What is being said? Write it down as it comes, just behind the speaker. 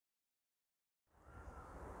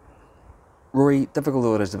Rory, difficult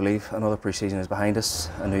though it is to believe, another pre-season is behind us.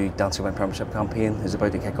 A new Danske Bank Premiership campaign is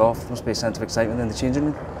about to kick off. Must be a sense of excitement in the changing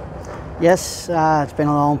room. Yes, it's been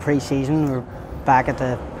a long pre-season. We're back at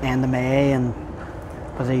the end of May, and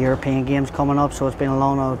with the European games coming up, so it's been a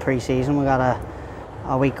long old pre-season. We got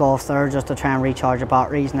a week off there just to try and recharge the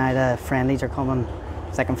batteries. Now the friendlies are coming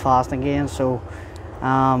thick and fast again, so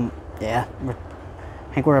yeah,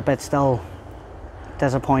 I think we're a bit still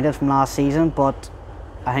disappointed from last season, but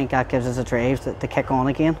I think that gives us a drive to kick on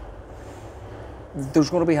again.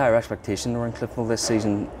 There's going to be higher expectation around Cliftonville this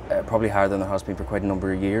season, probably higher than there has been for quite a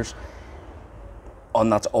number of years.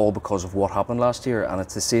 And that's all because of what happened last year, and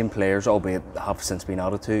it's the same players, albeit have since been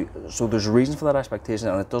added to. So there's a reason for that expectation,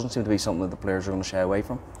 and it doesn't seem to be something that the players are going to shy away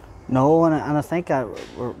from. No, and I think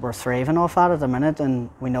we're thriving off that at the minute,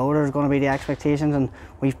 and we know there's going to be the expectations, and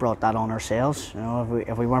we've brought that on ourselves. You know,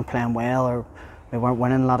 if we weren't playing well or we weren't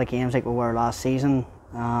winning a lot of games like we were last season,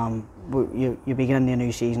 you begin the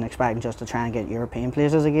new season expecting just to try and get European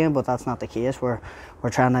places again, but that's not the case. We're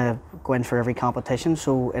trying to go in for every competition,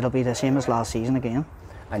 so it'll be the same as last season again.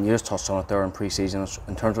 And you just touched on it there in pre-season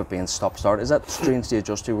in terms of being stop-start. Is that strange to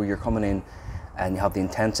adjust to, where you're coming in and you have the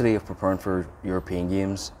intensity of preparing for European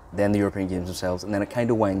games, then the European games themselves, and then it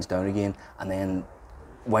kind of winds down again and then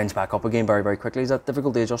winds back up again very, very quickly? Is that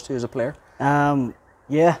difficult to adjust to as a player?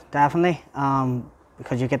 Yeah, definitely.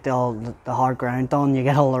 Because you get all the hard ground done, you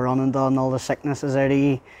get all the running done, all the sicknesses out of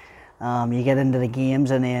you. You get into the games,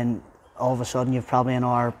 and then all of a sudden you've probably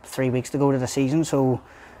another 3 weeks to go to the season, so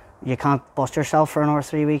you can't bust yourself for another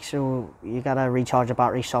 3 weeks, so you got to recharge the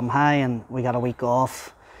battery somehow, and we got a week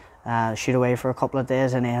off, shoot away for a couple of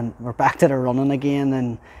days, and then we're back to the running again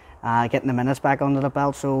and getting the minutes back under the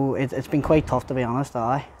belt, so it's been quite tough, to be honest.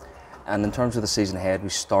 And in terms of the season ahead, we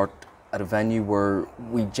start at a venue where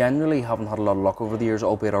we generally haven't had a lot of luck over the years,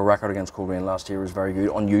 albeit our record against Coleraine last year was very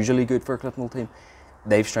good, unusually good for a Cliftonville team.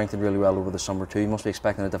 They've strengthened really well over the summer too. You must be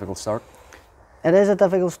expecting a difficult start. It is a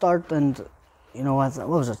difficult start, and you know, what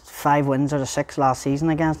was it, 5 wins out of 6 last season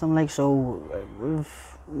against them, like, so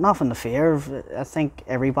we've nothing to fear. I think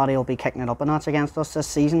everybody will be kicking it up a notch against us this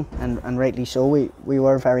season, and rightly so. We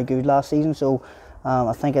were very good last season, so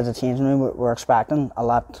I think as a changing room we're expecting a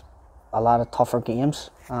lot of tougher games.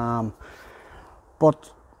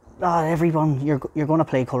 But everyone, you're going to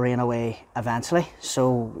play Coleraine away eventually,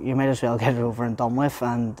 so you might as well get it over and done with.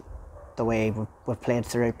 And the way we've played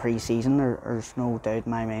throughout pre-season, there's no doubt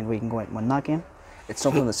in my mind we can go out and win that game. It's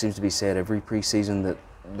something that seems to be said every pre-season, that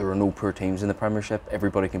there are no poor teams in the Premiership.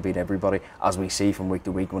 Everybody can beat everybody, as we see from week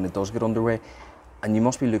to week when it does get underway. And you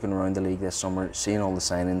must be looking around the league this summer, seeing all the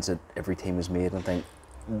signings that every team has made, and think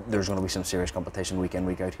there's going to be some serious competition week in,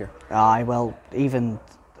 week out here. Well, even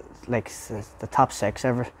like the top 6,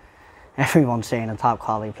 everyone's saying the top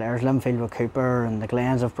quality players. Linfield with Cooper, and the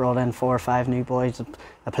Glens have brought in 4 or 5 new boys.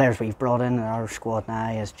 The players we've brought in our squad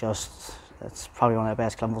now is just, it's probably one of the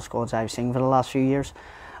best Cliftonville squads I've seen for the last few years.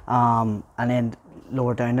 And then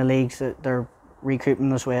lower down the leagues, they're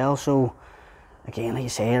recouping as well. So again, like you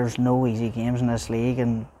say, there's no easy games in this league,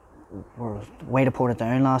 and we're way to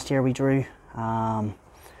Portadown last year we drew.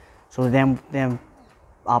 So them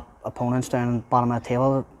opponents down bottom of the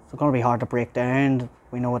table, they're going to be hard to break down.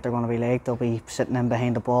 We know what they're going to be like. They'll be sitting in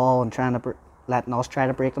behind the ball and letting us try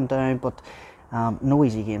to break them down. But no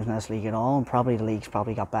easy games in this league at all. And probably the league's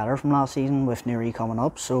probably got better from last season with Newry coming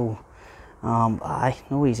up. So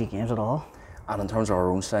no easy games at all. And in terms of our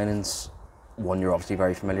own signings, one you're obviously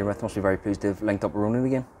very familiar with, must be very pleased to have linked up with Ronan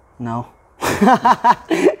again. No.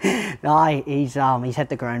 No, he's hit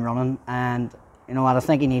the ground running, and you know what, I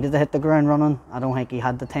think he needed to hit the ground running. I don't think he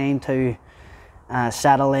had the time to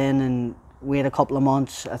settle in and wait a couple of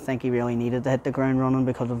months. I think he really needed to hit the ground running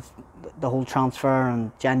because of the whole transfer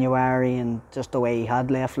and January and just the way he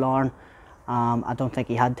had left Larne. I don't think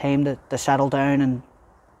he had time to settle down, and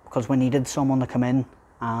because we needed someone to come in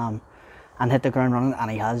and hit the ground running,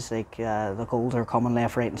 and he has. Like the goals are coming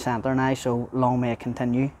left, right and centre now, so long may it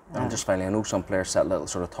continue. And just finally, I know some players set little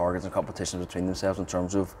sort of targets and competitions between themselves in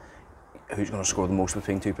terms of who's going to score the most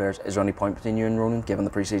between 2 players. Is there any point between you and Ronan, given the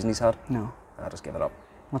pre-season he's had? No. I'll just give it up.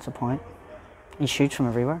 What's the point? He shoots from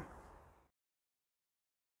everywhere.